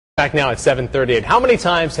Back now at 7:38. How many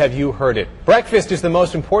times have you heard it? Breakfast is the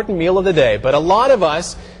most important meal of the day, but a lot of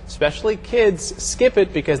us, especially kids, skip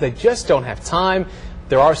it because they just don't have time.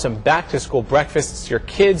 There are some back-to-school breakfasts your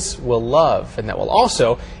kids will love, and that will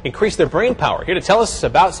also increase their brain power. Here to tell us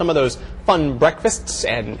about some of those fun breakfasts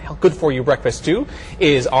and good-for-you breakfasts, too,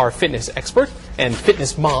 is our fitness expert and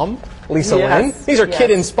fitness mom, Lisa Lynn. These are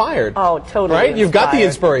kid-inspired. Oh, totally. Right? You've got the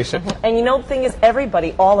inspiration. And you know, the thing is,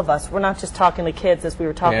 everybody, all of us, we're not just talking to kids as we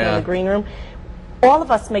were talking in the green room. All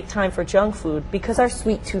of us make time for junk food because our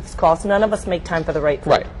sweet tooths call, so none of us make time for the right food.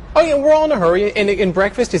 Right. Oh, yeah, we're all in a hurry, and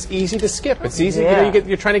breakfast is easy to skip. It's easy,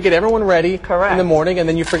 you're trying to get everyone ready in the morning, and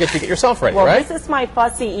then you forget to get yourself ready, right? This is my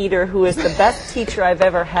fussy eater who is the best teacher I've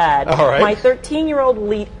ever had. All right. My 13-year-old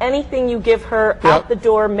will eat anything you give her out the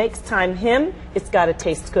door, makes time. It's got to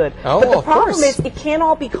taste good. Oh, but the problem is it can't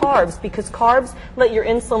all be carbs because carbs let your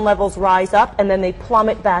insulin levels rise up, and then they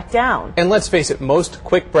plummet back down. And let's face it, most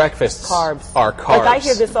quick breakfasts are carbs. Like I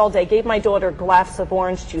hear this all day. Gave my daughter a glass of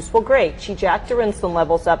orange juice. Well, great. She jacked her insulin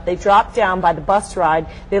levels up. They dropped down by the bus ride.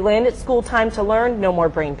 They land at school time to learn. No more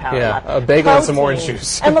brain power left. A bagel and some orange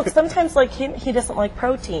juice. And look, sometimes like he doesn't like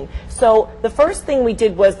protein. So the first thing we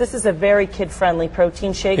did was, this is a very kid-friendly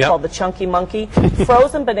protein shake called the Chunky Monkey.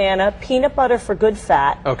 Frozen banana, peanut butter for good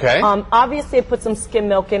fat. Okay. Obviously, I put some skim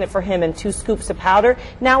milk in it for him and 2 scoops of powder.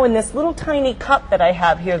 Now, in this little tiny cup that I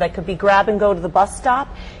have here that could be grab and go to the bus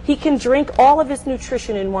stop, he can drink all of his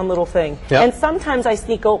nutrition in one little thing. And sometimes I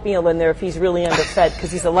sneak oatmeal in there if he's really underfed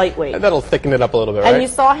because he's a lightweight. That'll thicken it up a little bit, right? And you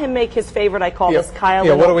saw him make his favorite. I call this Kyle.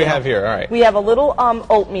 Yeah, what do we have here? All right. We have a little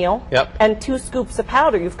oatmeal and 2 scoops of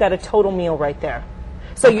powder. You've got a total meal right there.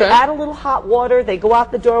 So you add a little hot water, they go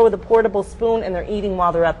out the door with a portable spoon, and they're eating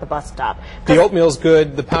while they're at the bus stop. The oatmeal's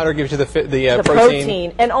good, the powder gives you the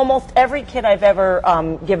protein. And almost every kid I've ever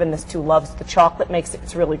given this to loves the chocolate, makes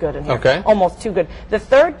it's really good in here. Okay. Almost too good. The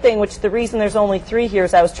third thing, which the reason there's only 3 here,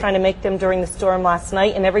 is I was trying to make them during the storm last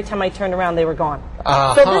night, and every time I turned around, they were gone.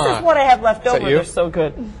 So this is what I have left over. They're so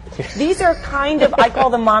good. These are kind of, I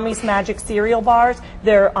call them Mommy's Magic cereal bars.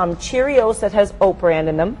 They're Cheerios that has oat bran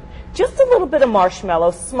in them. Just a little bit of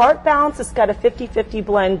marshmallow. Smart Balance has got a 50-50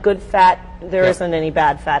 blend, good fat. There isn't any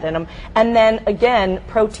bad fat in them. And then, again,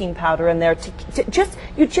 protein powder in there.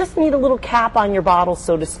 You just need a little cap on your bottle,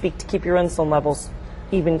 so to speak, to keep your insulin levels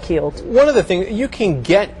even-keeled. One of the things, you can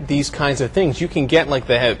get these kinds of things. You can get like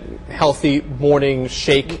the healthy morning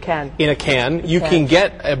shake in a can. You can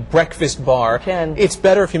get a breakfast bar. It's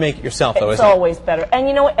better if you make it yourself, though, isn't it? It's always better. And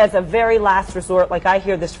you know what, as a very last resort, like I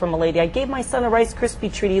hear this from a lady, I gave my son a Rice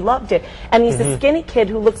Krispie treat. He loved it. And he's a skinny kid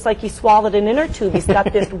who looks like he swallowed an inner tube. He's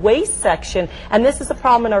got this waist section. And this is a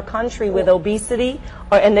problem in our country with obesity,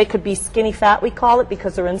 and they could be skinny fat, we call it,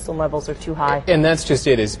 because their insulin levels are too high. And that's just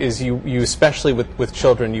it, is you especially with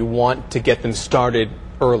children, you want to get them started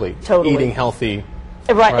early, eating healthy.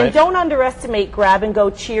 Right, and don't underestimate grab-and-go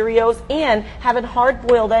Cheerios, and having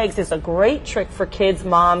hard-boiled eggs is a great trick for kids,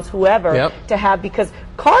 moms, whoever, to have, because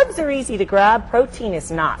carbs are easy to grab, protein is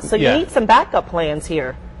not. So you need some backup plans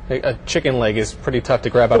here. A chicken leg is pretty tough to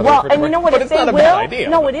grab out of the refrigerator. And you know what? But it's not a bad idea.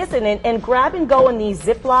 No, it isn't. And grab and go in these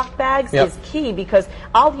Ziploc bags is key, because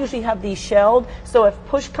I'll usually have these shelled. So if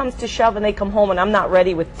push comes to shove and they come home and I'm not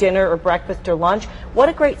ready with dinner or breakfast or lunch, what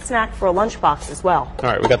a great snack for a lunchbox as well. All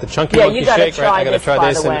right, we got the Chunky Monkey shake, right? I got to try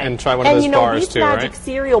this and try one of those bars too, right? And these magic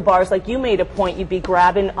cereal bars, like you made a point, you'd be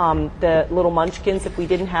grabbing the little munchkins if we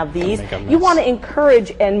didn't have these. You want to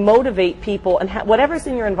encourage and motivate people, and whatever's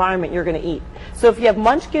in your environment, you're going to eat. So if you have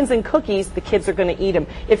munchkins and cookies, the kids are going to eat them.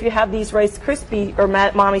 If you have these Rice Krispie or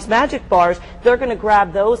Mommy's Magic bars, they're going to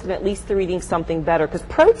grab those, and at least they're eating something better, because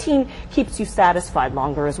protein keeps you satisfied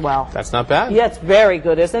longer as well. That's not bad. Yeah, it's very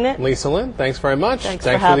good, isn't it? Lisa Lynn, thanks very much. Thanks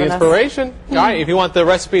for the inspiration. All right, if you want the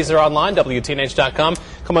recipes, they're online, WTNH.com.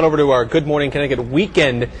 Come on over to our Good Morning Connecticut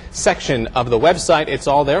weekend section of the website. It's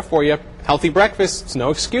all there for you. Healthy breakfasts,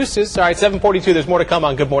 no excuses. All right, 7:42, there's more to come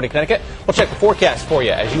on Good Morning Connecticut. We'll check the forecast for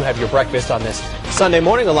you as you have your breakfast on this Sunday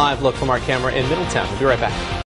morning. A live look from our camera in Middletown. We'll be right back.